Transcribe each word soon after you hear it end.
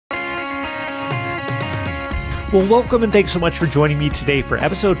Well, welcome and thanks so much for joining me today for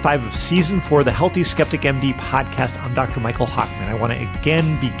episode 5 of season 4 of the Healthy Skeptic MD podcast. I'm Dr. Michael Hockman. I want to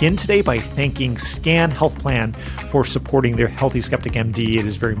again begin today by thanking Scan Health Plan for supporting their Healthy Skeptic MD. It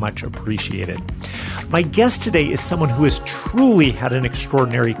is very much appreciated. My guest today is someone who has truly had an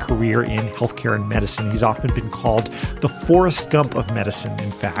extraordinary career in healthcare and medicine. He's often been called the Forrest Gump of medicine,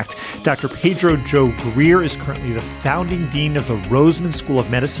 in fact. Dr. Pedro Greer is currently the founding dean of the Roseman School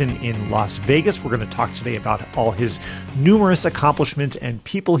of Medicine in Las Vegas. We're going to talk today about all his numerous accomplishments and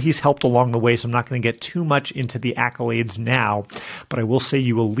people he's helped along the way, so I'm not going to get too much into the accolades now, but I will say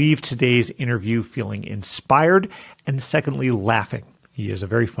you will leave today's interview feeling inspired and secondly, laughing. He is a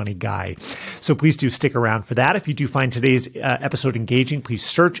very funny guy. So please do stick around for that. If you do find today's episode engaging, please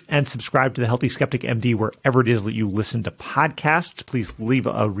search and subscribe to the Healthy Skeptic MD wherever it is that you listen to podcasts. Please leave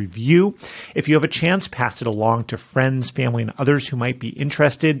a review. If you have a chance, pass it along to friends, family, and others who might be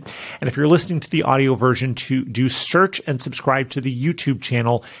interested. And if you're listening to the audio version, do search and subscribe to the YouTube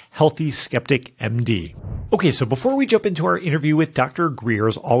channel Healthy Skeptic MD. Okay, so before we jump into our interview with Dr. Greer,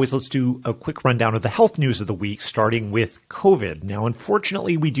 as always, let's do a quick rundown of the health news of the week, starting with COVID. Now,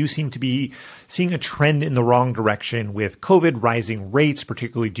 unfortunately, we do seem to be seeing a trend in the wrong direction with COVID rising rates,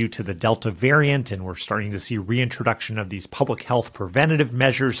 particularly due to the Delta variant, and we're starting to see reintroduction of these public health preventative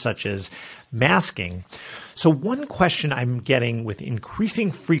measures such as masking. So one question I'm getting with increasing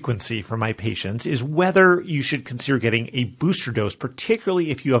frequency from my patients is whether you should consider getting a booster dose,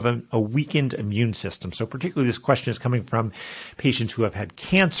 particularly if you have a weakened immune system. So particularly this question is coming from patients who have had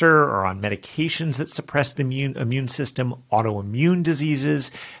cancer or on medications that suppress the immune system, autoimmune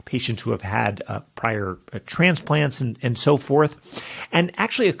diseases, patients who have had prior transplants and so forth. And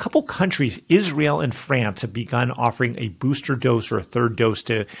actually a couple countries, Israel and France, have begun offering a booster dose or a third dose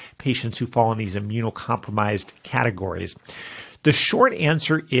to patients who fall in these immunocompromised categories. The short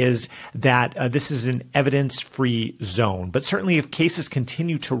answer is that this is an evidence-free zone, but certainly if cases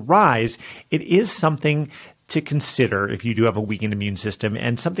continue to rise, it is something to consider if you do have a weakened immune system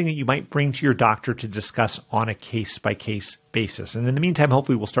and something that you might bring to your doctor to discuss on a case-by-case basis. And in the meantime,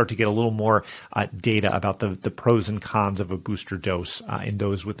 hopefully we'll start to get a little more data about the pros and cons of a booster dose in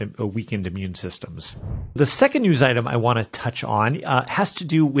those with weakened immune systems. The second news item I want to touch on has to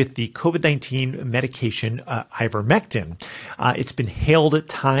do with the COVID-19 medication ivermectin. It's been hailed at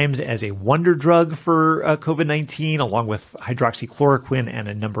times as a wonder drug for COVID-19, along with hydroxychloroquine and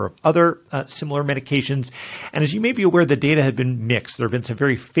a number of other similar medications. And as you may be aware, the data have been mixed. There have been some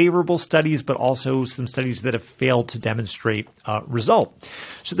very favorable studies, but also some studies that have failed to demonstrate result.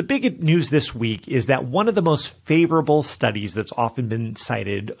 So the big news this week is that one of the most favorable studies that's often been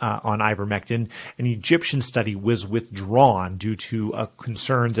cited on ivermectin, an Egyptian study, was withdrawn due to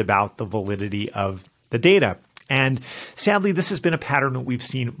concerns about the validity of the data. And sadly, this has been a pattern that we've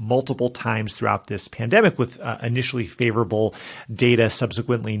seen multiple times throughout this pandemic with initially favorable data,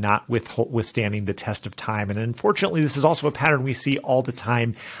 subsequently not withstanding the test of time. And unfortunately, this is also a pattern we see all the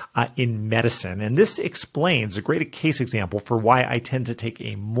time in medicine. And this explains a great case example for why I tend to take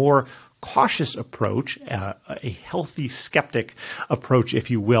a more cautious approach, a healthy skeptic approach, if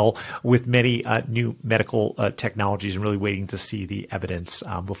you will, with many new medical technologies and really waiting to see the evidence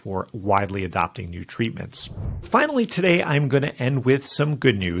before widely adopting new treatments. Finally, today, I'm going to end with some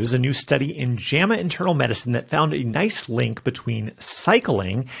good news. A new study in JAMA Internal Medicine that found a nice link between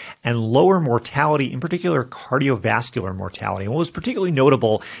cycling and lower mortality, in particular cardiovascular mortality. And what was particularly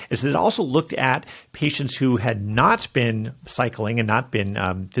notable is that it also looked at patients who had not been cycling and not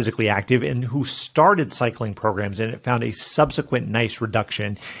been physically active and who started cycling programs, and it found a subsequent nice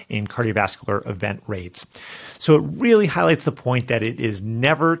reduction in cardiovascular event rates. So it really highlights the point that it is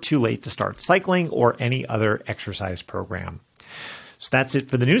never too late to start cycling or any other exercise program. So that's it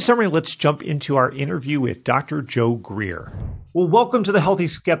for the news summary. Let's jump into our interview with Dr. Joe Greer. Well, welcome to the Healthy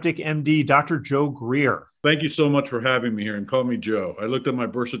Skeptic MD, Dr. Joe Greer. Thank you so much for having me here, and call me Joe. I looked at my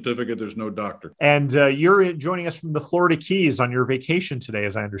birth certificate. There's no doctor. And you're joining us from the Florida Keys on your vacation today,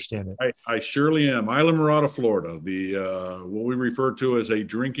 as I understand it. I surely am. Isla Mirada, Florida, what we refer to as a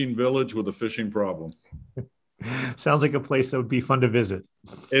drinking village with a fishing problem. Sounds like a place that would be fun to visit.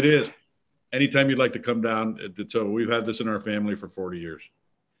 It is. Anytime you'd like to come down. So we've had this in our family for 40 years.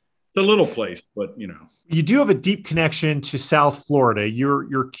 It's a little place, but you know. You do have a deep connection to South Florida.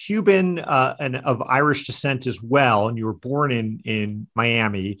 You're Cuban and of Irish descent as well, and you were born in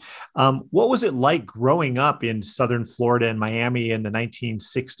Miami. What was it like growing up in Southern Florida and Miami in the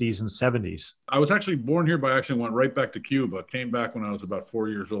 1960s and 70s? I was actually born here, but I actually went right back to Cuba. Came back when I was about 4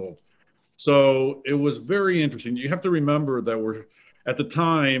 years old. So it was very interesting. You have to remember that at the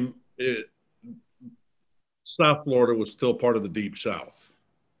time, South Florida was still part of the Deep South.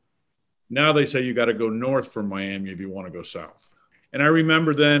 Now they say you got to go north from Miami if you want to go south. And I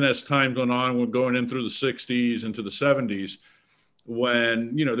remember then, as time went on, we're going in through the 60s into the 70s,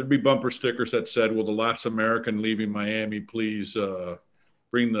 when, you know, there'd be bumper stickers that said, "Will the last American leaving Miami please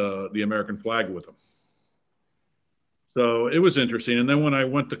bring the American flag with them?" So it was interesting. And then when I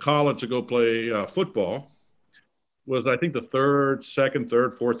went to college to go play football, was I think the second,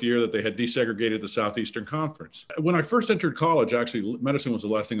 third, fourth year that they had desegregated the Southeastern Conference. When I first entered college, actually, medicine was the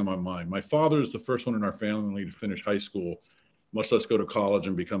last thing on my mind. My father is the first one in our family to finish high school, much less go to college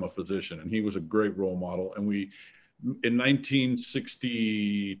and become a physician. And he was a great role model. And in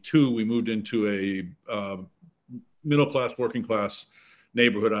 1962, we moved into a middle-class, working-class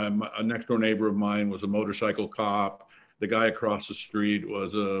neighborhood. A next-door neighbor of mine was a motorcycle cop. The guy across the street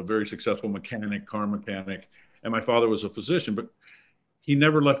was a very successful mechanic, car mechanic. And my father was a physician, but he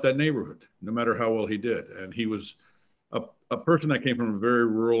never left that neighborhood, no matter how well he did. And he was a person that came from a very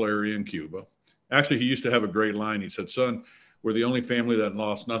rural area in Cuba. Actually, he used to have a great line. He said, "Son, we're the only family that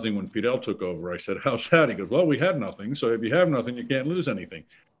lost nothing when Fidel took over." I said, "How's that?" He goes, "Well, we had nothing. So if you have nothing, you can't lose anything."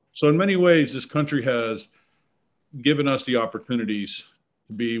 So in many ways, this country has given us the opportunities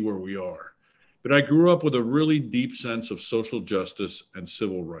to be where we are. But I grew up with a really deep sense of social justice and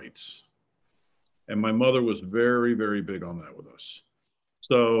civil rights. And my mother was very, very big on that with us.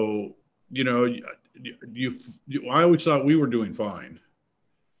 So, you know, I always thought we were doing fine.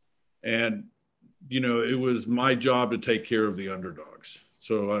 And, you know, it was my job to take care of the underdogs.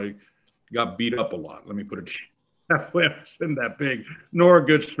 So I got beat up a lot. Let me put it that way. I wasn't that big, nor a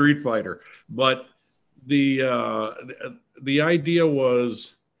good street fighter. But the idea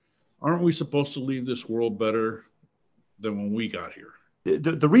was, aren't we supposed to leave this world better than when we got here?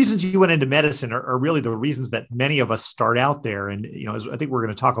 The reasons you went into medicine are really the reasons that many of us start out there. And, you know, I think we're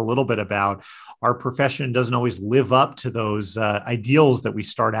going to talk a little bit about our profession doesn't always live up to those ideals that we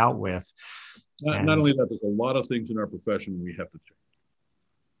start out with. Not only that, there's a lot of things in our profession we have to change.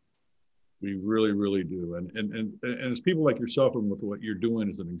 We really, really do. And as people like yourself and with what you're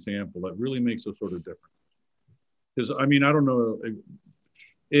doing as an example, that really makes a sort of difference. Because, I mean, I don't know,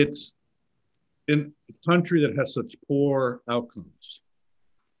 it's in a country that has such poor outcomes.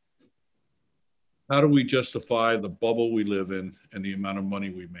 How do we justify the bubble we live in and the amount of money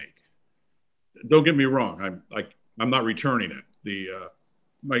we make? Don't get me wrong. I'm not returning it.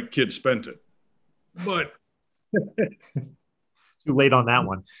 My kid spent it, but too late on that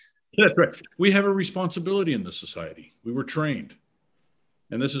one. That's right. We have a responsibility in this society. We were trained,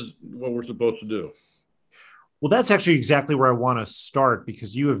 and this is what we're supposed to do. Well, that's actually exactly where I want to start,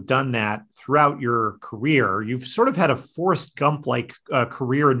 because you have done that throughout your career. You've sort of had a Forrest Gump-like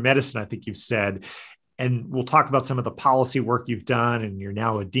career in medicine, I think you've said. And we'll talk about some of the policy work you've done. And you're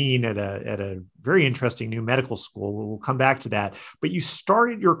now a dean at a very interesting new medical school. We'll come back to that. But you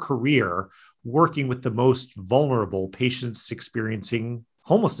started your career working with the most vulnerable patients experiencing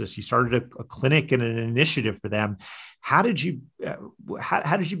homelessness. You started a clinic and an initiative for them. How did you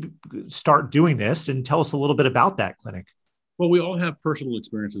start doing this? And tell us a little bit about that clinic. Well, we all have personal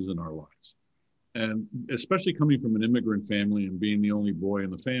experiences in our lives. And especially coming from an immigrant family and being the only boy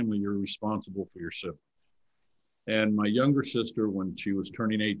in the family, you're responsible for your siblings. And my younger sister, when she was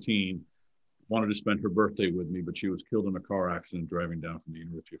turning 18, wanted to spend her birthday with me, but she was killed in a car accident driving down from the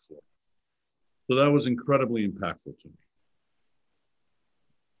University of Florida. So that was incredibly impactful to me.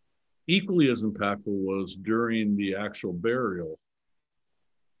 Equally as impactful was during the actual burial,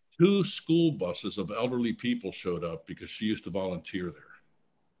 2 school buses of elderly people showed up because she used to volunteer there.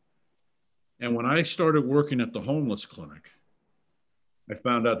 And when I started working at the homeless clinic, I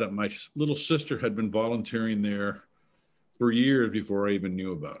found out that my little sister had been volunteering there for years before I even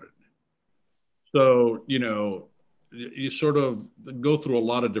knew about it. So, you know, you sort of go through a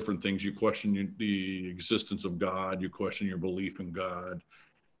lot of different things. You question the existence of God, you question your belief in God,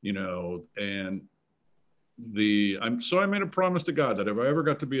 you know, and so I made a promise to God that if I ever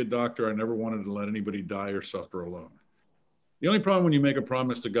got to be a doctor, I never wanted to let anybody die or suffer alone. The only problem when you make a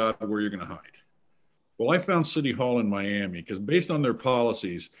promise to God, where you're going to hide. Well, I found City Hall in Miami because based on their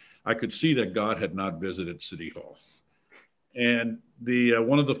policies, I could see that God had not visited City Hall. And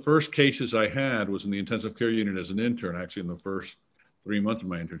one of the first cases I had was in the intensive care unit as an intern. Actually, in the first 3 months of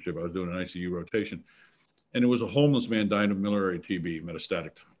my internship, I was doing an ICU rotation. And it was a homeless man dying of miliary TB,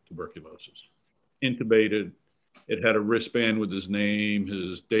 metastatic tuberculosis. Intubated. It had a wristband with his name,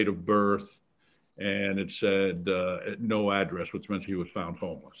 his date of birth, and it said no address, which meant he was found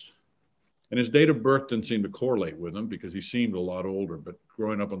homeless. And his date of birth didn't seem to correlate with him because he seemed a lot older, but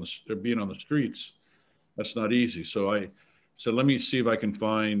growing up being on the streets, that's not easy. So I said, let me see if I can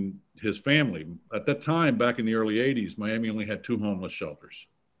find his family. At that time, back in the early 80s, Miami only had 2 homeless shelters.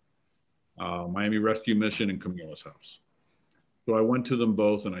 Miami Rescue Mission and Camila's house. So I went to them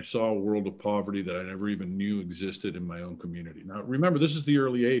both and I saw a world of poverty that I never even knew existed in my own community. Now, remember, this is the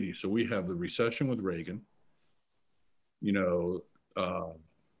early 80s. So we have the recession with Reagan, you know,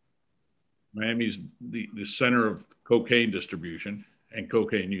 Miami's the center of cocaine distribution and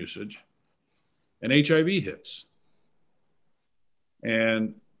cocaine usage, and HIV hits.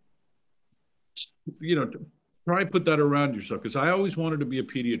 And, you know, try put that around yourself, because I always wanted to be a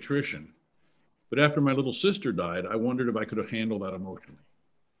pediatrician. But after my little sister died, I wondered if I could have handled that emotionally.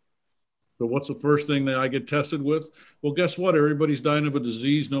 So what's the first thing that I get tested with? Well, guess what? Everybody's dying of a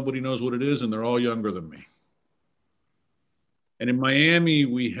disease. Nobody knows what it is, and they're all younger than me. And in Miami,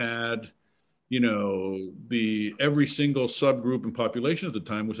 we had, you know, every single subgroup and population at the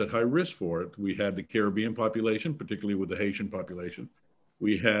time was at high risk for it. We had the Caribbean population, particularly with the Haitian population.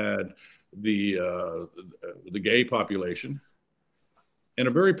 We had the gay population, and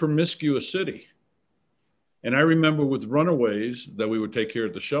a very promiscuous city. And I remember with runaways that we would take care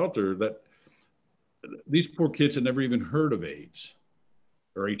at the shelter, that these poor kids had never even heard of AIDS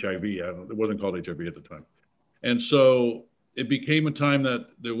or HIV. It wasn't called HIV at the time. And so it became a time that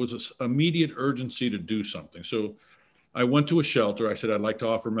there was this immediate urgency to do something. So I went to a shelter. I said, I'd like to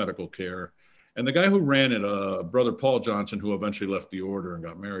offer medical care. And the guy who ran it, Brother Paul Johnson, who eventually left the order and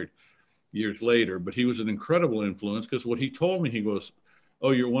got married years later, but he was an incredible influence, because what he told me, he goes,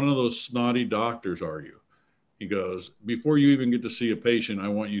 oh, you're one of those snotty doctors, are you? He goes, before you even get to see a patient, I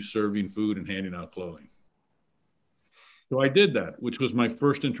want you serving food and handing out clothing. So I did that, which was my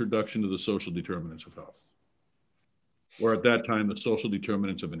first introduction to the social determinants of health, or at that time, the social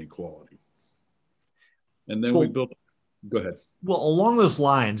determinants of inequality. And then we built, go ahead. Well, along those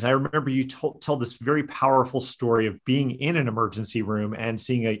lines, I remember you tell this very powerful story of being in an emergency room and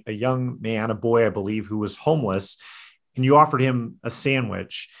seeing a young man, a boy, I believe, who was homeless, and you offered him a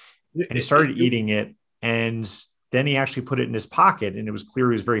sandwich, and he started eating it. And then he actually put it in his pocket, and it was clear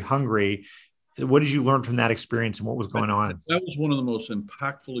he was very hungry. What did you learn from that experience, and what was going on? That was one of the most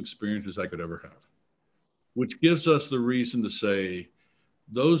impactful experiences I could ever have, which gives us the reason to say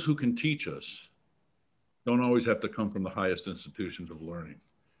those who can teach us don't always have to come from the highest institutions of learning.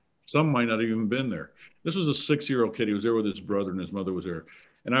 Some might not have even been there. This was a 6-year-old kid. He was there with his brother, and his mother was there.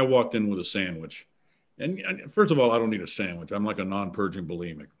 And I walked in with a sandwich. And first of all, I don't need a sandwich. I'm like a non-purging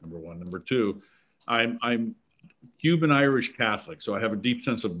bulimic, number one. Number two, I'm Cuban Irish Catholic, so I have a deep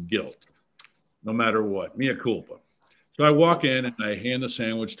sense of guilt, no matter what. Mea culpa. So I walk in and I hand the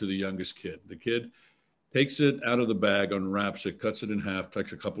sandwich to the youngest kid. The kid takes it out of the bag, unwraps it, cuts it in half,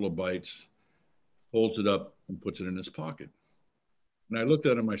 takes a couple of bites, folds it up, and puts it in his pocket. And I looked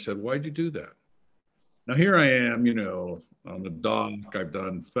at him, I said, why'd you do that? Now here I am, you know, on the dock, I've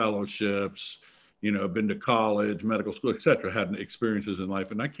done fellowships, you know, been to college, medical school, etc., had experiences in life,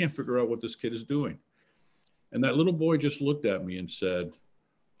 and I can't figure out what this kid is doing. And that little boy just looked at me and said,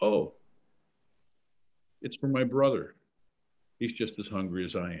 oh, it's for my brother. He's just as hungry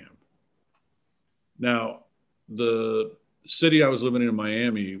as I am. Now, the city I was living in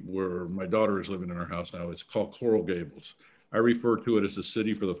Miami, where my daughter is living in her house now, it's called Coral Gables. I refer to it as the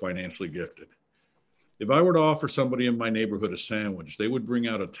city for the financially gifted. If I were to offer somebody in my neighborhood a sandwich, they would bring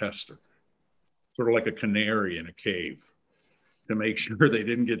out a tester, sort of like a canary in a cave, to make sure they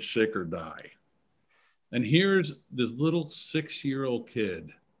didn't get sick or die. And here's this little 6-year-old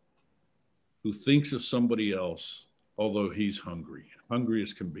kid who thinks of somebody else, although he's hungry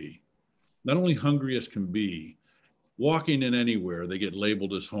as can be. Not only hungry as can be, walking in anywhere, they get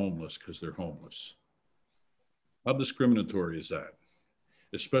labeled as homeless because they're homeless. How discriminatory is that?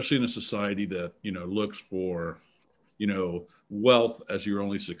 Especially in a society that, you know, looks for, you know, wealth as your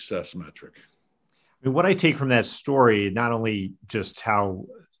only success metric. I mean, what I take from that story, not only just how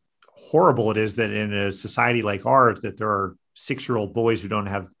horrible it is that in a society like ours, that there are 6-year-old boys who don't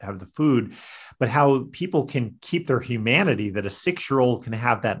have the food, but how people can keep their humanity, that a 6-year-old can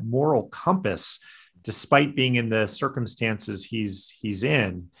have that moral compass despite being in the circumstances he's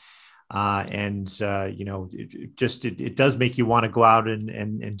in. You know, it does make you want to go out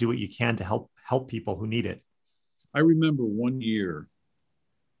and do what you can to help people who need it. I remember one year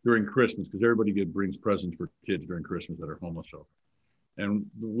during Christmas, because everybody brings presents for kids during Christmas that are homeless shelter. And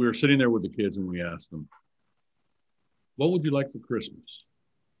we were sitting there with the kids and we asked them, what would you like for Christmas?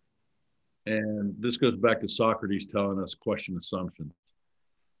 And this goes back to Socrates telling us question assumptions.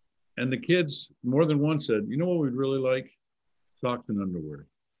 And the kids, more than one, said, you know what we'd really like? Socks and underwear.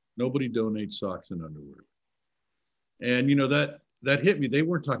 Nobody donates socks and underwear. And, you know, that hit me. They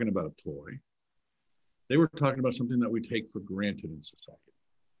weren't talking about a toy. They were talking about something that we take for granted in society.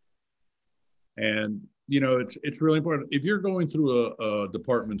 And, you know, it's really important. If you're going through a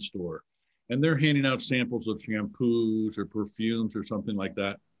department store and they're handing out samples of shampoos or perfumes or something like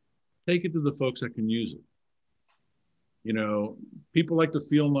that, take it to the folks that can use it. You know, people like to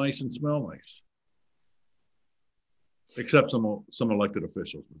feel nice and smell nice, except some elected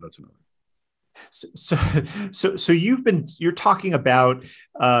officials, but that's another. So you're talking about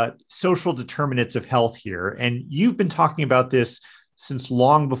social determinants of health here, and you've been talking about this since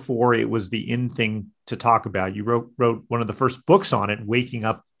long before it was the in thing to talk about. You wrote one of the first books on it, Waking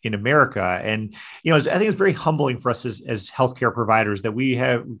Up in America. And, I think it's very humbling for us as healthcare providers that we've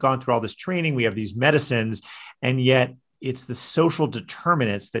gone through all this training, we have these medicines, and yet it's the social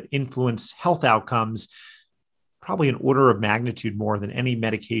determinants that influence health outcomes probably an order of magnitude more than any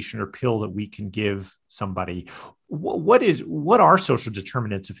medication or pill that we can give somebody. What are social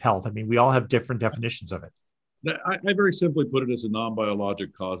determinants of health? I mean, we all have different definitions of it. I very simply put it as a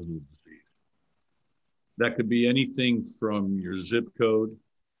non-biologic cause of the disease. That could be anything from your zip code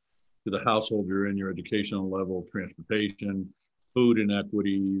to the household you're in, your educational level, transportation, food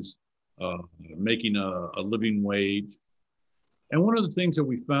inequities, making a living wage. And one of the things that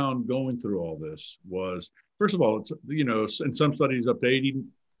we found going through all this was, first of all, it's, in some studies up to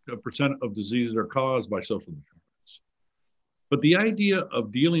 80% of diseases are caused by social determinants. But the idea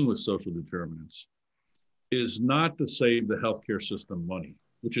of dealing with social determinants is not to save the healthcare system money,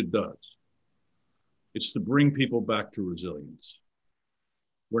 which it does. It's to bring people back to resilience.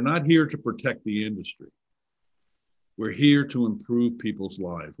 We're not here to protect the industry. We're here to improve people's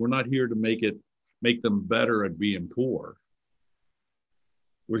lives. We're not here to make them better at being poor.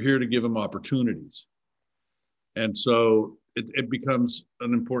 We're here to give them opportunities. And so it becomes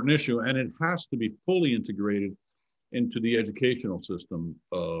an important issue, and it has to be fully integrated into the educational system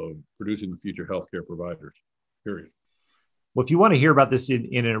of producing the future healthcare providers, period. Well, if you want to hear about this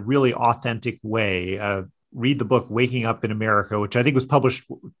in a really authentic way, read the book Waking Up in America, which I think was published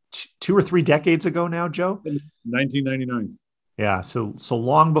 2 or 3 decades ago now, Joe? 1999. Yeah, so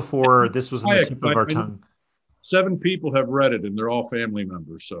long before this was on the tip of our tongue. 7 people have read it, and they're all family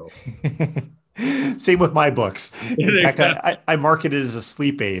members. So, same with my books. In fact, I market it as a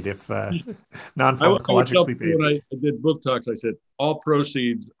sleep aid, if non-pharmacologic sleep aid. When I did book talks, I said all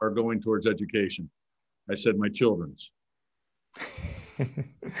proceeds are going towards education. I said my children's, but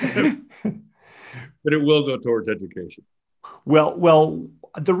it will go towards education. Well,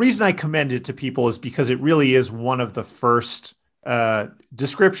 the reason I commend it to people is because it really is one of the first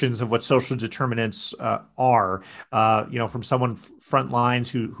descriptions of what social determinants are, from someone front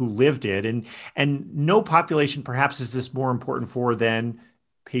lines who lived it, and no population perhaps is this more important for than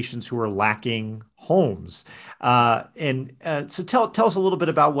patients who are lacking homes. So tell us a little bit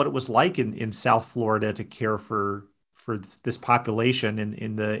about what it was like in South Florida to care for this population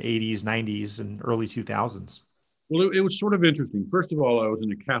in the 80s, 90s, and early 2000s. Well, it was sort of interesting. First of all, I was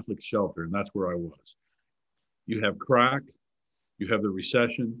in a Catholic shelter, and that's where I was. You have crack. You have the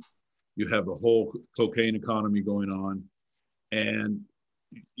recession, you have the whole cocaine economy going on, and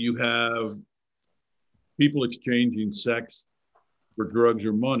you have people exchanging sex for drugs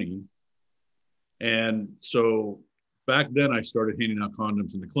or money. And so back then I started handing out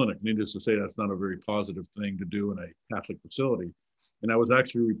condoms in the clinic. Needless to say, that's not a very positive thing to do in a Catholic facility. And I was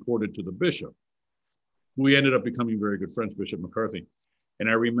actually reported to the bishop. We ended up becoming very good friends, Bishop McCarthy. And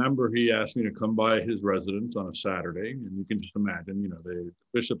I remember he asked me to come by his residence on a Saturday, and you can just imagine, the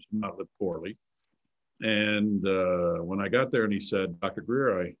bishops do not live poorly. And when I got there, and he said, "Dr.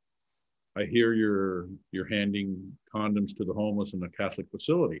 Greer, I hear you're handing condoms to the homeless in a Catholic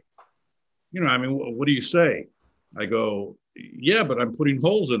facility. What do you say?" I go, "Yeah, but I'm putting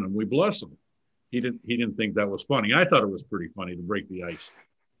holes in them. We bless them." He didn't think that was funny. I thought it was pretty funny to break the ice.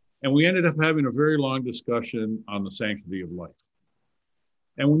 And we ended up having a very long discussion on the sanctity of life.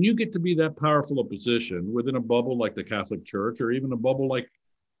 And when you get to be that powerful a position within a bubble like the Catholic Church, or even a bubble like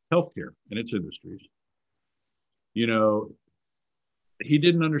healthcare and its industries, he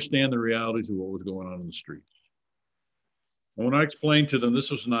didn't understand the realities of what was going on in the streets. And when I explained to them,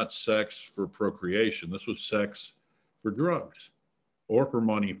 this was not sex for procreation, this was sex for drugs, or for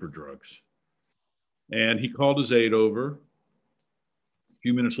money for drugs. And he called his aide over. A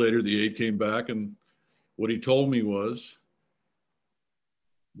few minutes later, the aide came back, and what he told me was,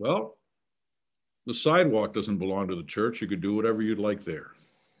 "Well, the sidewalk doesn't belong to the church. You could do whatever you'd like there."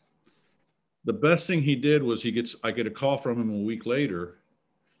 The best thing he did was I get a call from him a week later.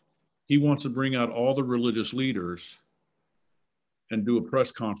 He wants to bring out all the religious leaders and do a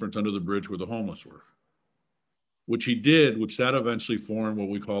press conference under the bridge where the homeless were, which he did, which that eventually formed what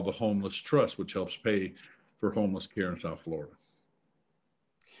we call the Homeless Trust, which helps pay for homeless care in South Florida.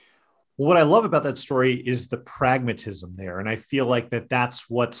 What I love about that story is the pragmatism there. And I feel like that's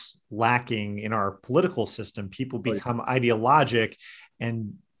what's lacking in our political system. People become ideologic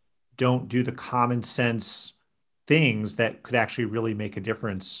and don't do the common sense things that could actually really make a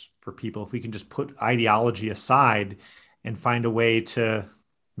difference for people. If we can just put ideology aside and find a way to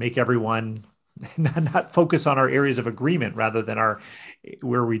make everyone not focus on our areas of agreement rather than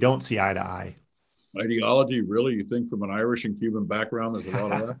where we don't see eye to eye. Ideology, really? You think from an Irish and Cuban background, there's a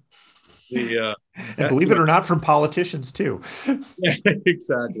lot of that? And believe it or not, from politicians too. Yeah,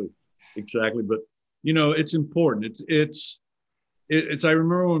 exactly. But it's important. I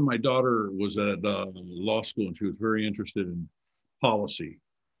remember when my daughter was at law school and she was very interested in policy,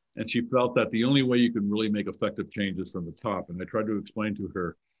 and she felt that the only way you can really make effective changes from the top. And I tried to explain to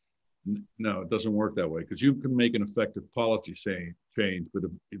her, no, it doesn't work that way, because you can make an effective policy change, but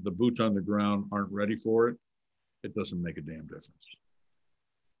if the boots on the ground aren't ready for it, it doesn't make a damn difference.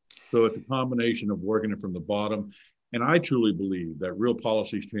 So it's a combination of working it from the bottom. And I truly believe that real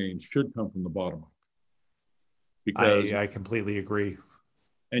policy change should come from the bottom up. Because I completely agree.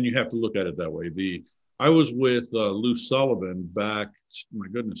 And you have to look at it that way. I was with Lou Sullivan back, my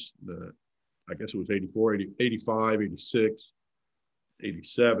goodness, I guess it was 84, 85, 86,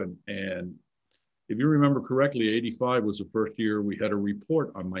 87. And if you remember correctly, 85 was the first year we had a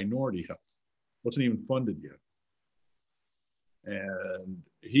report on minority health. It wasn't even funded yet. And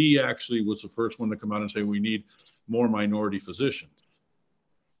he actually was the first one to come out and say, we need more minority physicians.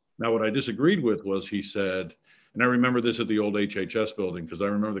 Now, what I disagreed with was he said, and I remember this at the old HHS building, because I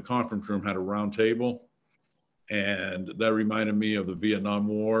remember the conference room had a round table. And that reminded me of the Vietnam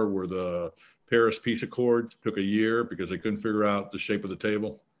War, where the Paris Peace Accords took a year because they couldn't figure out the shape of the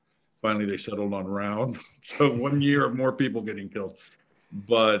table. Finally, they settled on round. So 1 year of more people getting killed.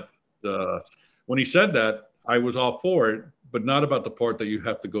 But when he said that, I was all for it, but not about the part that you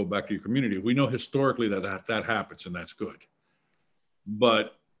have to go back to your community. We know historically that happens, and that's good.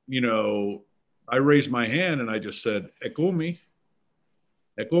 But, I raised my hand and I just said, Ekumi,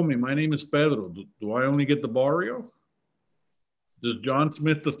 my name is Pedro. Do I only get the barrio? Does John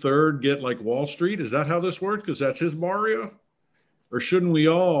Smith III get like Wall Street? Is that how this works? Because that's his barrio? Or shouldn't we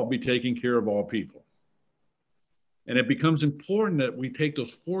all be taking care of all people? And it becomes important that we take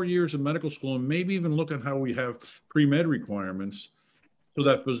those 4 years of medical school and maybe even look at how we have pre-med requirements so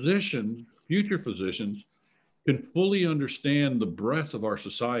that physicians, future physicians, can fully understand the breadth of our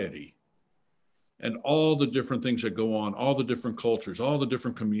society and all the different things that go on, all the different cultures, all the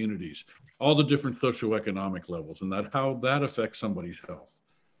different communities, all the different socioeconomic levels, and how that affects somebody's health.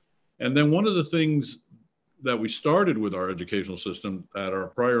 And then one of the things that we started with our educational system at our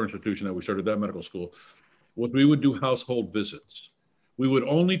prior institution that we started that medical school was we would do household visits. We would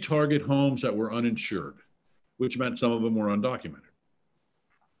only target homes that were uninsured, which meant some of them were undocumented.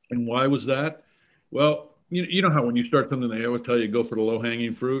 And why was that? Well, you know how when you start something, they always tell you go for the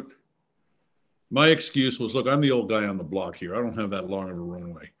low-hanging fruit. My excuse was, look, I'm the old guy on the block here. I don't have that long of a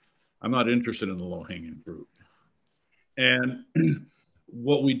runway. I'm not interested in the low-hanging fruit. And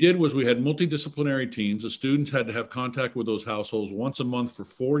what we did was we had multidisciplinary teams. The students had to have contact with those households once a month for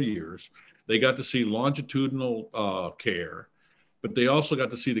 4 years. They got to see longitudinal care, but they also got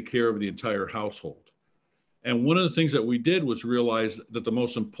to see the care of the entire household. And one of the things that we did was realize that the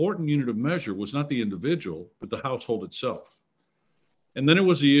most important unit of measure was not the individual, but the household itself. And then it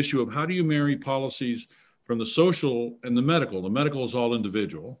was the issue of how do you marry policies from the social and the medical? The medical is all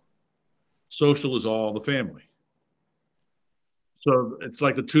individual. Social is all the family. So it's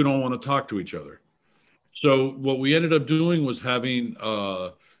like the two don't want to talk to each other. So what we ended up doing was having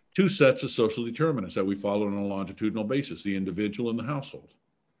two sets of social determinants that we follow on a longitudinal basis, the individual and the household.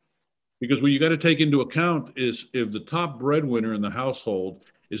 Because what you got to take into account is if the top breadwinner in the household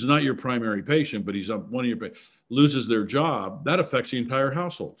is not your primary patient, but he's one of your loses their job, that affects the entire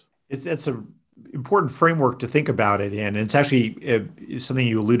household. That's an important framework to think about it in. And it's actually something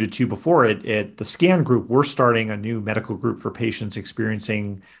you alluded to before. At the SCAN group, we're starting a new medical group for patients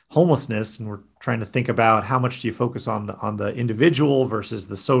experiencing homelessness. And we're trying to think about how much do you focus on the individual versus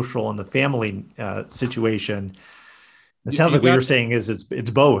the social and the family situation. It sounds like what you're saying is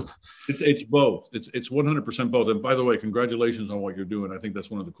it's both. It's both. It's 100% both. And by the way, congratulations on what you're doing. I think that's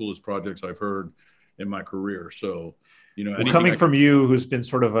one of the coolest projects I've heard in my career. So, coming from you, who's been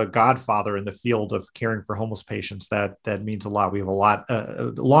sort of a godfather in the field of caring for homeless patients, that means a lot. We have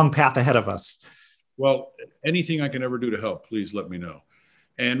a long path ahead of us. Well, anything I can ever do to help, please let me know.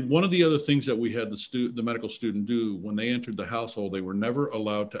 And one of the other things that we had the medical student do when they entered the household, they were never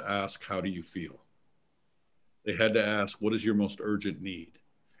allowed to ask, how do you feel? They had to ask, what is your most urgent need?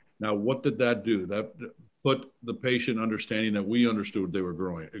 Now, what did that do? That put the patient understanding that we understood what they were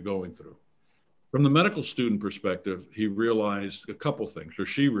going through. From the medical student perspective, he realized a couple things, or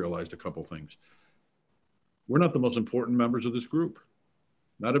she realized a couple things. We're not the most important members of this group.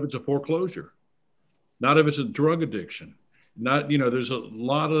 Not if it's a foreclosure, not if it's a drug addiction, not, there's a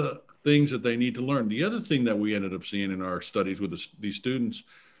lot of things that they need to learn. The other thing that we ended up seeing in our studies with these students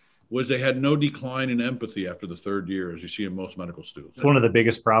was they had no decline in empathy after the third year, as you see in most medical students. It's one of the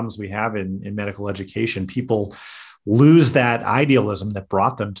biggest problems we have in medical education. People lose that idealism that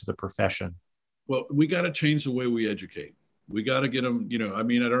brought them to the profession. Well, we got to change the way we educate. We got to get them,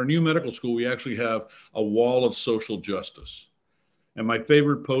 at our new medical school, we actually have a wall of social justice. And my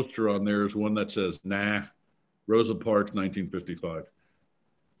favorite poster on there is one that says, "Nah, Rosa Parks, 1955.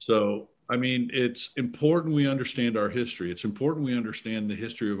 So, it's important we understand our history. It's important we understand the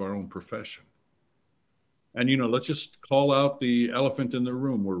history of our own profession. And, let's just call out the elephant in the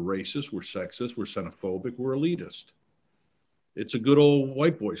room. We're racist, we're sexist, we're xenophobic, we're elitist. It's a good old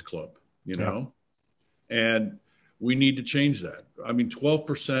white boys club, Yeah. And we need to change that.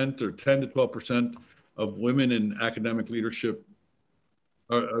 12% or 10 to 12% of women in academic leadership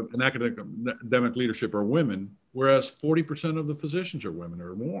are women, whereas 40% of the physicians are women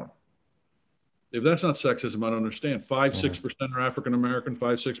or more. If that's not sexism, I don't understand. 6% are African American,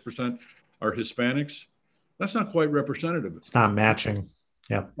 6% are Hispanics. That's not quite representative. It's not matching.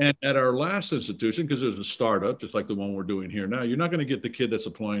 Yeah. And at our last institution, because there's a startup, just like the one we're doing here now, you're not going to get the kid that's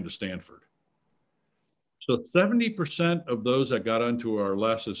applying to Stanford. So 70% of those that got into our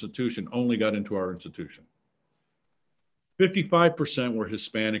last institution only got into our institution. 55% were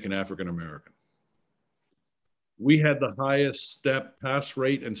Hispanic and African American. We had the highest step pass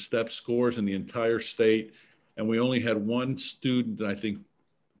rate and step scores in the entire state. And we only had one student, I think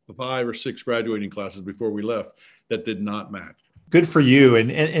 5 or 6 graduating classes before we left, that did not match. Good for you.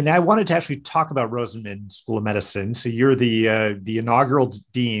 And I wanted to actually talk about Roseman School of Medicine. So you're the inaugural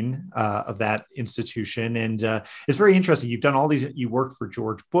dean of that institution. And it's very interesting. You've done all these, you worked for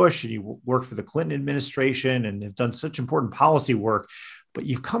George Bush and you worked for the Clinton administration and have done such important policy work, but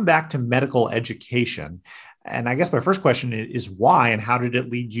you've come back to medical education. And I guess my first question is why, and how did it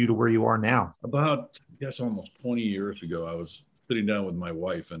lead you to where you are now? About, I guess, almost 20 years ago, I was sitting down with my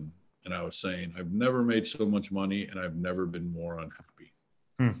wife and I was saying, I've never made so much money and I've never been more unhappy.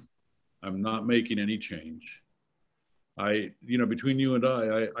 I'm not making any change. Between you and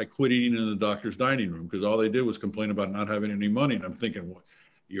I quit eating in the doctor's dining room because all they did was complain about not having any money. And I'm thinking, well,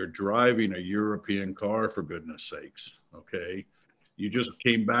 you're driving a European car, for goodness sakes. Okay. You just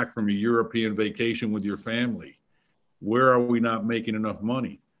came back from a European vacation with your family. Where are we not making enough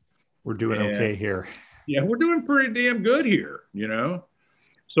money? We're doing okay here. Yeah, we're doing pretty damn good here,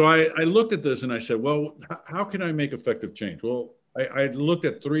 So I looked at this and I said, well, how can I make effective change? Well, I looked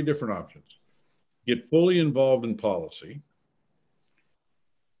at 3 different options. Get fully involved in policy,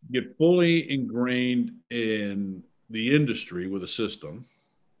 get fully ingrained in the industry with a system.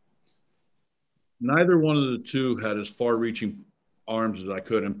 Neither one of the two had as far-reaching arms as I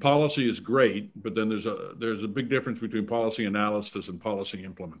could. And policy is great, but then there's a big difference between policy analysis and policy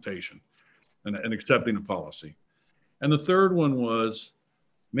implementation and accepting a policy. And the third one was,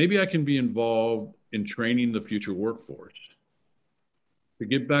 maybe I can be involved in training the future workforce to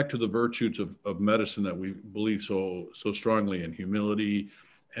get back to the virtues of medicine that we believe so strongly in: humility,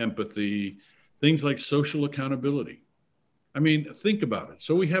 empathy, things like social accountability. Think about it.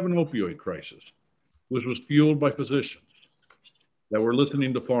 So we have an opioid crisis, which was fueled by physicians that were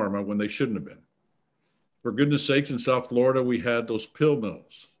listening to pharma when they shouldn't have been. For goodness sakes, in South Florida, we had those pill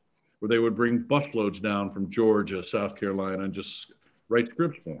mills where they would bring busloads down from Georgia, South Carolina, and just write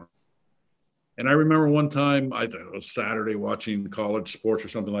scripts for them. And I remember one time, I think it was Saturday, watching college sports or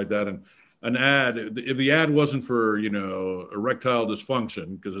something like that, and an ad, if the ad wasn't for, erectile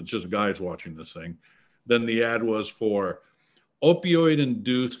dysfunction, because it's just guys watching this thing, then the ad was for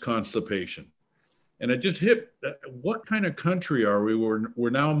opioid-induced constipation. And it just hit, what kind of country are we?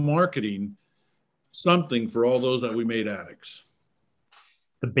 We're now marketing something for all those that we made addicts.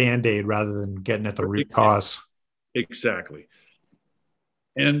 The Band-Aid rather than getting at the root cause. Exactly.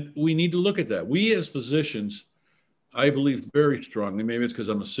 And we need to look at that. We as physicians, I believe very strongly, maybe it's because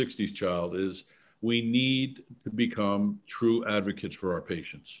I'm a 60s child, is we need to become true advocates for our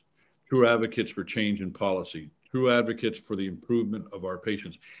patients, true advocates for change in policy, true advocates for the improvement of our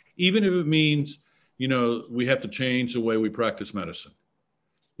patients, even if it means, we have to change the way we practice medicine.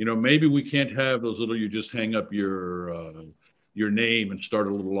 Maybe we can't have those little, you just hang up your name and start a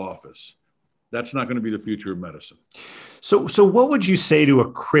little office. That's not going to be the future of medicine. So what would you say to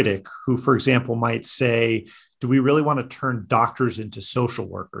a critic who, for example, might say, do we really want to turn doctors into social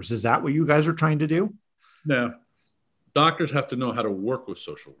workers? Is that what you guys are trying to do? Now, doctors have to know how to work with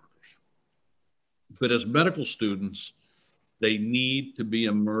social workers. But as medical students, they need to be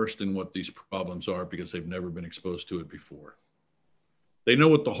immersed in what these problems are because they've never been exposed to it before. They know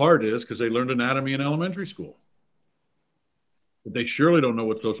what the heart is because they learned anatomy in elementary school. But they surely don't know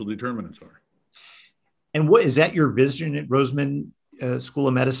what social determinants are. And what is that your vision at Roseman School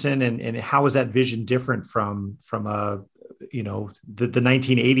of Medicine? And how is that vision different from the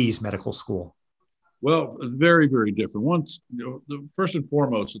 1980s medical school? Well, very, very different. First and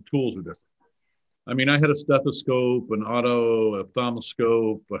foremost, the tools are different. I mean, I had a stethoscope, an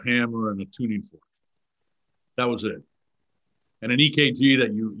ophthalmoscope, a hammer, and a tuning fork. That was it. And an EKG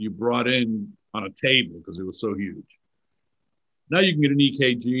that you brought in on a table because it was so huge. Now you can get an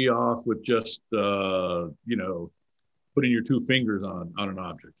EKG off with just, putting your two fingers on an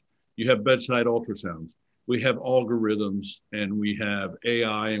object. You have bedside ultrasounds. We have algorithms and we have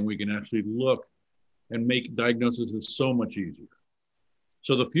AI, and we can actually look and make diagnoses so much easier.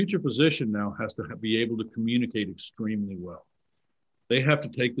 So the future physician now has to be able to communicate extremely well. They have to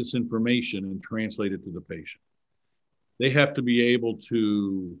take this information and translate it to the patient. They have to be able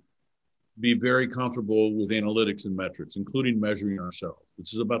to be very comfortable with analytics and metrics, including measuring ourselves.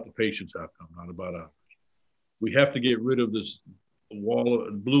 This is about the patient's outcome, not about ours. We have to get rid of this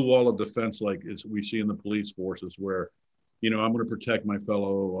blue wall of defense like we see in the police forces where, I'm going to protect my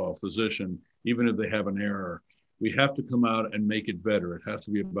fellow physician, even if they have an error. We have to come out and make it better. It has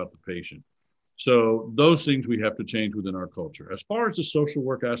to be about the patient. So those things we have to change within our culture. As far as the social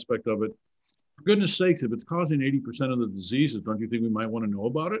work aspect of it, for goodness sakes, if it's causing 80% of the diseases, don't you think we might want to know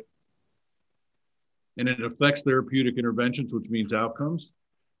about it? And it affects therapeutic interventions, which means outcomes.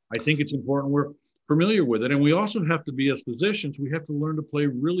 I think it's important we're familiar with it. And we also have to be, as physicians, we have to learn to play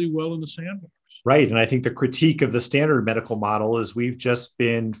really well in the sandbox. Right. And I think the critique of the standard medical model is we've just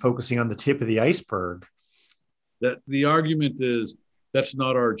been focusing on the tip of the iceberg. That the argument is that's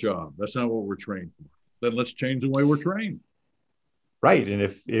not our job. That's not what we're trained for. Then let's change the way we're trained. Right. And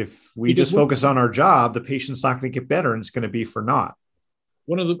if we just focus on our job, the patient's not going to get better and it's going to be for naught.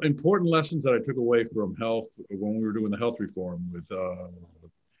 One of the important lessons that I took away from health when we were doing the health reform with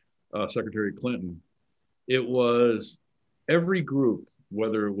Secretary Clinton, it was every group,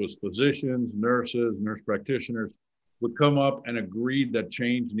 whether it was physicians, nurses, nurse practitioners, would come up and agreed that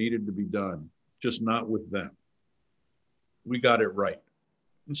change needed to be done, just not with them. We got it right.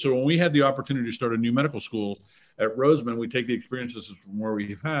 And so when we had the opportunity to start a new medical school at Roseman, we take the experiences from where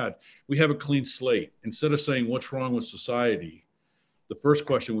we've had, we have a clean slate. Instead of saying what's wrong with society, the first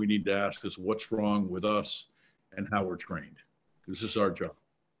question we need to ask is what's wrong with us and how we're trained. This is our job.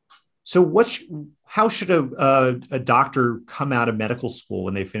 So how should a doctor come out of medical school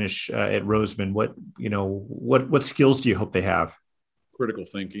when they finish at Roseman? What skills do you hope they have? Critical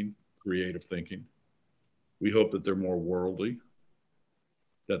thinking, creative thinking. We hope that they're more worldly,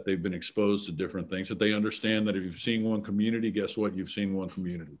 that they've been exposed to different things, that they understand that if you've seen one community, guess what? You've seen one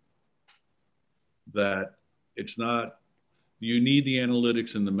community. That it's not, you need the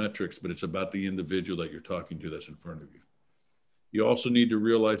analytics and the metrics, but it's about the individual that you're talking to that's in front of you. You also need to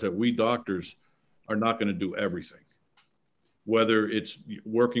realize that we doctors are not going to do everything. Whether it's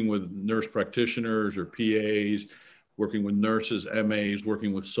working with nurse practitioners or PAs, working with nurses, MAs,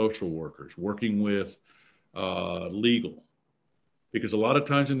 working with social workers, working with legal. Because a lot of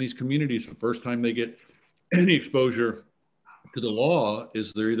times in these communities, the first time they get any exposure to the law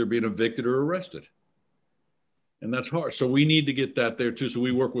is they're either being evicted or arrested. And that's hard. So we need to get that there too. So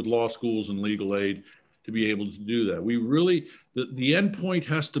we work with law schools and legal aid to be able to do that. We really, the end point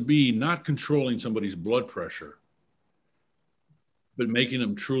has to be not controlling somebody's blood pressure, but making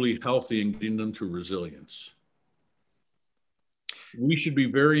them truly healthy and getting them to resilience. We should be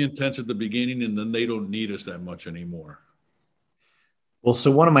very intense at the beginning, and then they don't need us that much anymore. Well,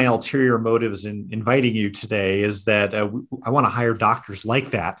 so one of my ulterior motives in inviting you today is that I want to hire doctors like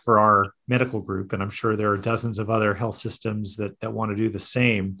that for our medical group. And I'm sure there are dozens of other health systems that want to do the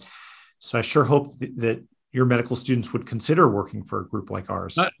same. So I sure hope that your medical students would consider working for a group like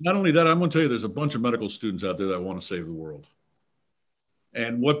ours. Not only that, I'm going to tell you, there's a bunch of medical students out there that want to save the world.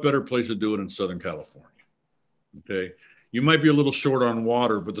 And what better place to do it in Southern California? Okay. You might be a little short on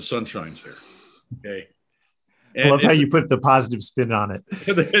water, but the sun shines there. Okay. And I love how you put the positive spin on it.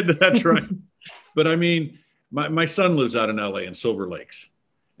 That's right. But I mean, my son lives out in LA in Silver Lakes,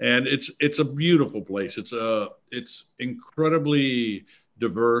 and it's a beautiful place. It's incredibly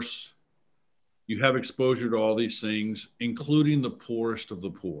diverse. You have exposure to all these things, including the poorest of the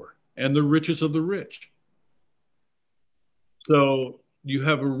poor and the richest of the rich. So you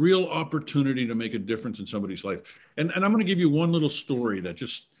have a real opportunity to make a difference in somebody's life. And I'm going to give you one little story that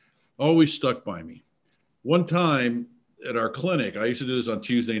just always stuck by me. One time at our clinic, I used to do this on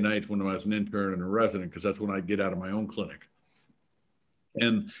Tuesday nights when I was an intern and a resident, because that's when I'd get out of my own clinic.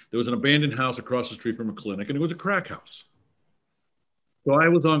 And there was an abandoned house across the street from a clinic, and it was a crack house. So I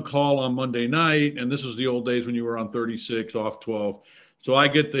was on call on Monday night, and this was the old days when you were on 36, off 12. So I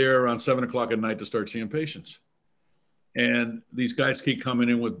get there around 7 o'clock at night to start seeing patients. And these guys keep coming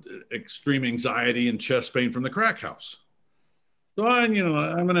in with extreme anxiety and chest pain from the crack house. So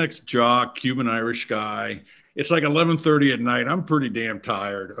I'm an ex-jock, Cuban Irish guy. It's like 11:30 at night. I'm pretty damn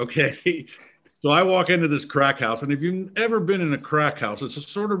tired. Okay. So I walk into this crack house, and if you've ever been in a crack house, it's a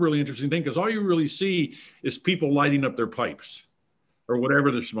sort of really interesting thing, because all you really see is people lighting up their pipes or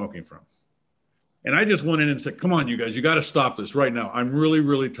whatever they're smoking from. And I just went in and said, come on, you guys, you got to stop this right now. I'm really,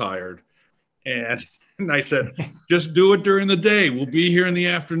 really tired. And I said, just do it during the day. We'll be here in the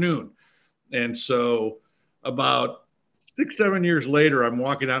afternoon. And so about 6, 7 years later, I'm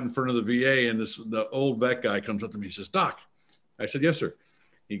walking out in front of the VA, and the old vet guy comes up to me. He says, Doc. I said, yes, sir.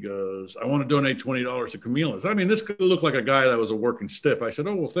 He goes, I want to donate $20 to Camila's. I mean, this could look like a guy that was a working stiff. I said,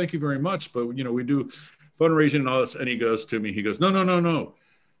 oh, well, thank you very much. But, we do fundraising and all this. And he goes to me, no.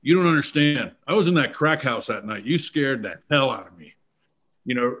 You don't understand. I was in that crack house that night. You scared the hell out of me.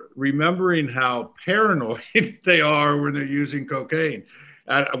 Remembering how paranoid they are when they're using cocaine,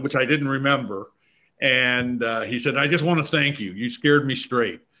 which I didn't remember. And he said, I just want to thank you. You scared me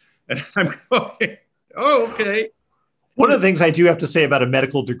straight. And I'm going, oh, okay. One of the things I do have to say about a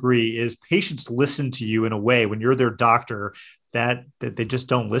medical degree is patients listen to you in a way when you're their doctor that they just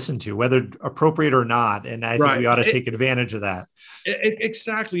don't listen to, whether appropriate or not. And I think we ought to take advantage of that.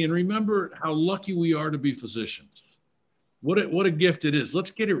 Exactly. And remember how lucky we are to be physicians. What a gift it is.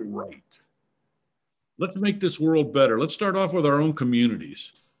 Let's get it right. Let's make this world better. Let's start off with our own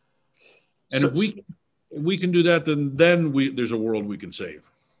communities. And if we can do that, then there's a world we can save.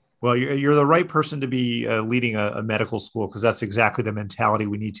 Well, you're the right person to be leading a medical school, because that's exactly the mentality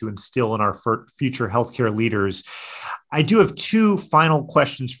we need to instill in our future healthcare leaders. I do have 2 final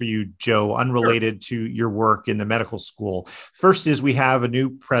questions for you, Joe, unrelated to your work in the medical school. First is, we have a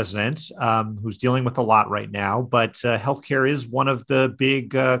new president who's dealing with a lot right now, but healthcare is one of the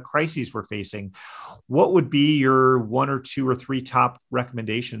big crises we're facing. What would be your 1 or 2 or 3 top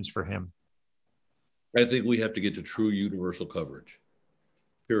recommendations for him? I think we have to get to true universal coverage.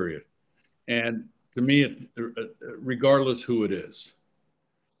 Period. And to me, regardless who it is,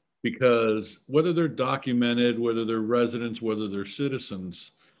 because whether they're documented, whether they're residents, whether they're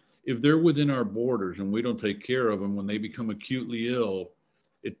citizens, if they're within our borders and we don't take care of them, when they become acutely ill,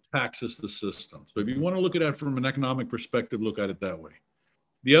 it taxes the system. So if you want to look at it from an economic perspective, look at it that way.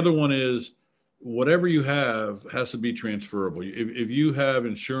 The other one is, whatever you have has to be transferable. If you have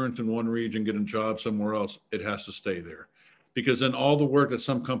insurance in one region, get a job somewhere else, it has to stay there. Because then all the work that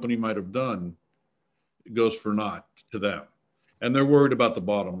some company might have done goes for naught to them. And they're worried about the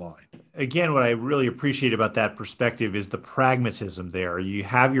bottom line. Again, what I really appreciate about that perspective is the pragmatism there. You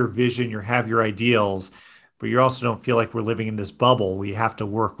have your vision, you have your ideals, but you also don't feel like we're living in this bubble. We have to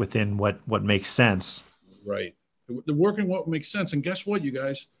work within what makes sense. Right. The work in what makes sense. And guess what, you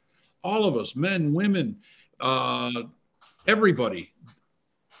guys? All of us, men, women, everybody,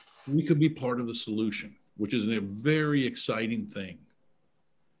 we could be part of the solution, which is a very exciting thing.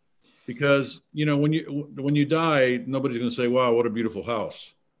 Because, when you die, nobody's going to say, wow, what a beautiful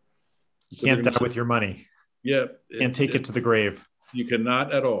house. You can't die with your money. Yeah. You can't take it to the grave. You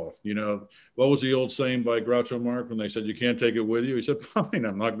cannot at all. What was the old saying by Groucho Marx when they said, you can't take it with you? He said, fine,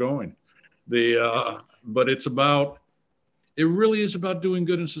 I'm not going. But it really is about doing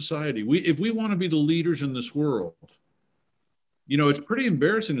good in society. If we want to be the leaders in this world, it's pretty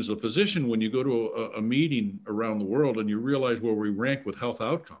embarrassing as a physician when you go to a meeting around the world and you realize where we rank with health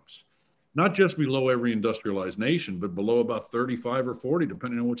outcomes, not just below every industrialized nation, but below about 35 or 40,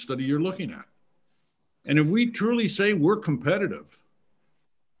 depending on which study you're looking at. And if we truly say we're competitive,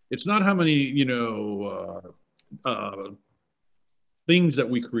 it's not how many, things that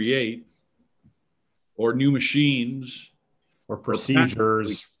we create or new machines or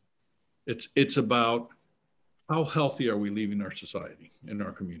procedures. It's about how healthy are we leaving our society and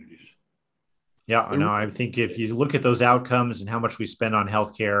our communities? Yeah, I know. I think if you look at those outcomes and how much we spend on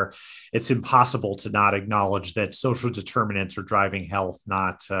healthcare, it's impossible to not acknowledge that social determinants are driving health,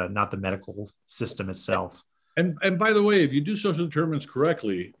 not the medical system itself. And by the way, if you do social determinants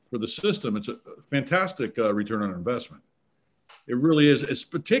correctly for the system, it's a fantastic return on investment. It really is. It's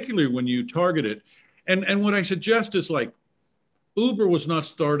particularly when you target it. And what I suggest is, like, Uber was not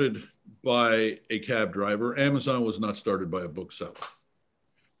started by a cab driver. Amazon was not started by a bookseller.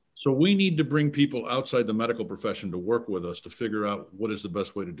 So we need to bring people outside the medical profession to work with us to figure out what is the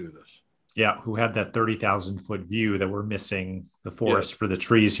best way to do this. Yeah, who had that 30,000-foot view that we're missing the Yeah. forest for the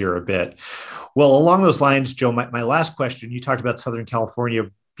trees here a bit. Well, along those lines, Joe, my last question, you talked about Southern California,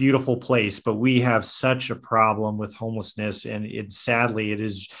 beautiful place, but we have such a problem with homelessness, and sadly it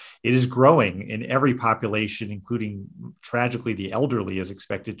is growing in every population, including tragically the elderly, is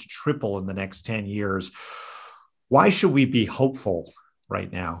expected to triple in the next 10 years. Why should we be hopeful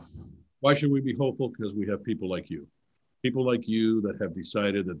right now? Why should we be hopeful? Because we have people like you that have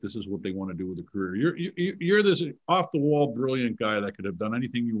decided that this is what they want to do with a career. You're this off the wall, brilliant guy that could have done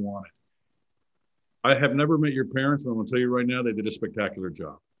anything you wanted. I have never met your parents, and I'm going to tell you right now, they did a spectacular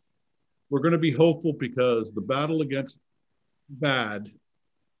job. We're going to be hopeful because the battle against bad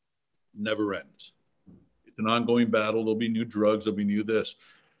never ends. It's an ongoing battle. There'll be new drugs. There'll be new this.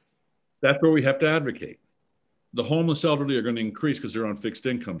 That's where we have to advocate. The homeless elderly are going to increase because they're on fixed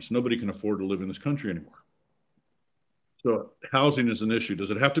incomes. Nobody can afford to live in this country anymore. So housing is an issue.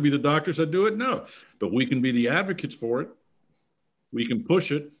 Does it have to be the doctors that do it? No, but we can be the advocates for it. We can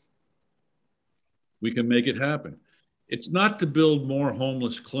push it. We can make it happen. It's not to build more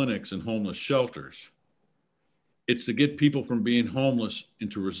homeless clinics and homeless shelters. It's to get people from being homeless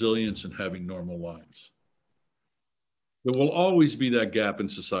into resilience and having normal lives. There will always be that gap in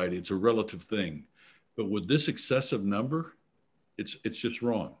society. It's a relative thing. But with this excessive number, it's just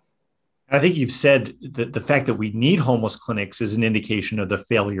wrong. I think you've said that the fact that we need homeless clinics is an indication of the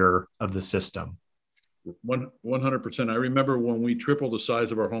failure of the system. 100%. I remember when we tripled the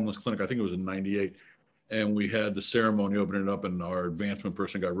size of our homeless clinic, I think it was in 98, and we had the ceremony opening it up, and our advancement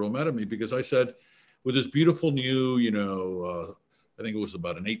person got real mad at me because I said, with this beautiful new, I think it was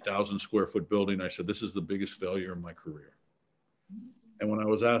about an 8,000 square foot building, I said, this is the biggest failure in my career. And when I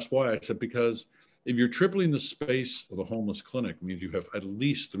was asked why, I said, because if you're tripling the space of a homeless clinic, it means you have at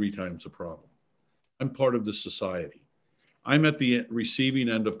least 3 times the problem. I'm part of this society. I'm at the receiving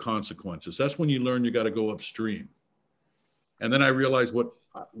end of consequences. That's when you learn you got to go upstream. And then I realized what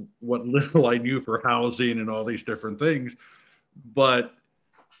little I knew for housing and all these different things, but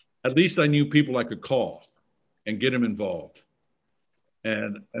at least I knew people I could call and get them involved.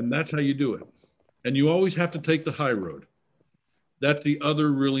 And that's how you do it. And you always have to take the high road. That's the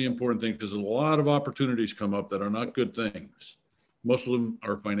other really important thing, because a lot of opportunities come up that are not good things. Most of them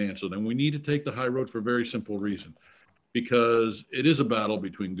are financial, and we need to take the high road for a very simple reason, because it is a battle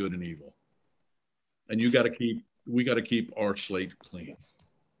between good and evil. And we got to keep our slate clean.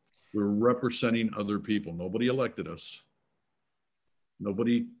 We're representing other people. Nobody elected us.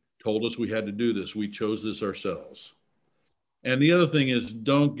 Nobody told us we had to do this. We chose this ourselves. And the other thing is,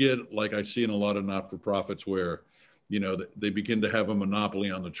 don't get like I see in a lot of not-for-profits where they begin to have a monopoly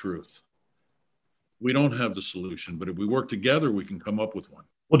on the truth. We don't have the solution, but if we work together, we can come up with one.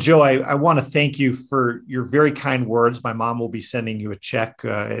 Well, Joe, I want to thank you for your very kind words. My mom will be sending you a check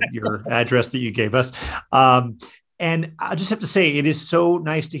at your address that you gave us. And I just have to say, it is so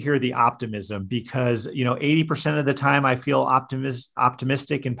nice to hear the optimism, because, 80% of the time I feel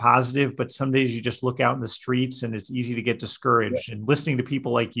optimistic and positive, but some days you just look out in the streets and it's easy to get discouraged. Yeah. And listening to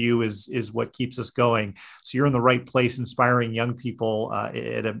people like you is what keeps us going. So you're in the right place, inspiring young people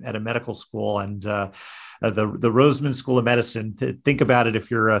at a medical school, and the Roseman School of Medicine. Think about it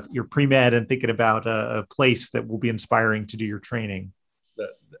if you're pre-med and thinking about a place that will be inspiring to do your training.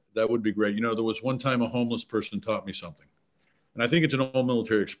 That would be great. There was one time a homeless person taught me something, and I think it's an old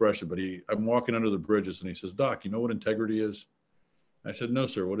military expression, but I'm walking under the bridges and he says, "Doc, you know what integrity is?" I said, "No,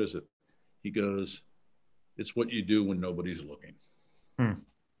 sir. What is it?" He goes, "It's what you do when nobody's looking."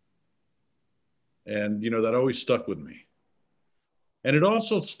 And, that always stuck with me. And it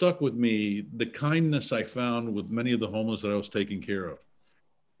also stuck with me, the kindness I found with many of the homeless that I was taking care of.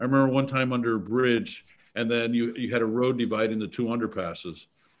 I remember one time under a bridge, and then you had a road divide into 2 underpasses.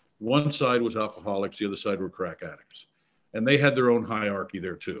 One side was alcoholics, the other side were crack addicts. And they had their own hierarchy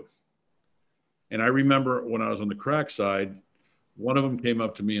there too. And I remember when I was on the crack side, one of them came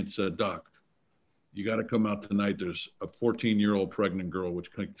up to me and said, "Doc, you got to come out tonight. There's a 14-year-old pregnant girl which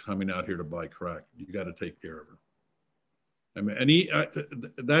coming out here to buy crack. You got to take care of her." I mean,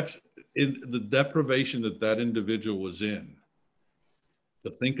 and that's in the deprivation that individual was in, to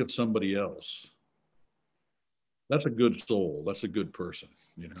think of somebody else. That's a good soul. That's a good person,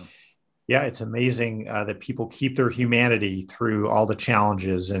 Yeah, it's amazing that people keep their humanity through all the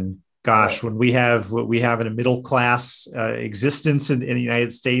challenges. And gosh, when we have what we have in a middle class existence in the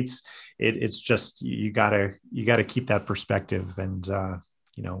United States, it's just you gotta keep that perspective. And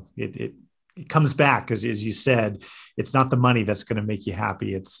it comes back, as you said, it's not the money that's going to make you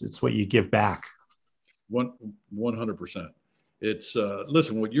happy. It's what you give back. 100%. It's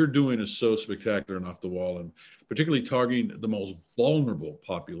listen, what you're doing is so spectacular and off the wall, and particularly targeting the most vulnerable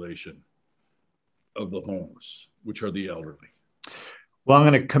population. of the homeless, which are the elderly. Well, I'm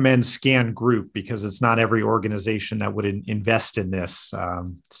going to commend Scan Group because it's not every organization that would invest in this.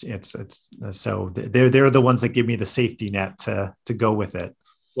 So they're the ones that give me the safety net to go with it.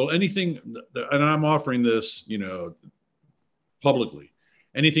 Well, anything, and I'm offering this, publicly,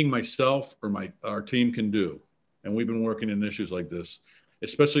 anything myself or our team can do. And we've been working in issues like this,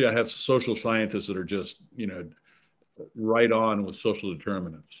 especially I have social scientists that are just, right on with social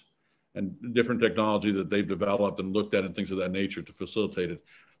determinants and different technology that they've developed and looked at and things of that nature to facilitate it.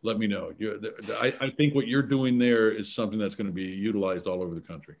 Let me know. I think what you're doing there is something that's going to be utilized all over the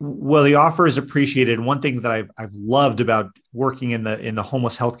country. Well, the offer is appreciated. One thing that I've loved about working in the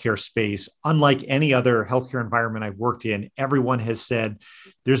homeless healthcare space, unlike any other healthcare environment I've worked in, everyone has said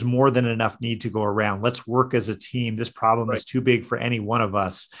there's more than enough need to go around. Let's work as a team. This problem is too big for any one of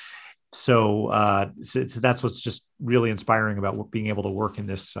us. So that's what's just really inspiring about being able to work in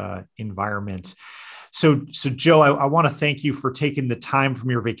this environment. So Joe, I want to thank you for taking the time from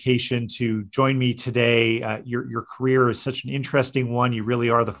your vacation to join me today. Your career is such an interesting one. You really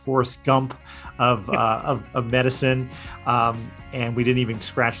are the Forrest Gump of medicine, and we didn't even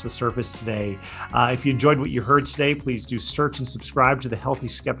scratch the surface today. If you enjoyed what you heard today, please do search and subscribe to the Healthy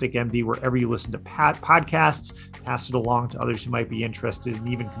Skeptic MD wherever you listen to podcasts. Pass it along to others who might be interested, and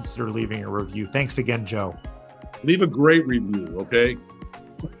even consider leaving a review. Thanks again, Joe. Leave a great review, okay?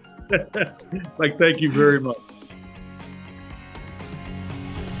 Thank you very much.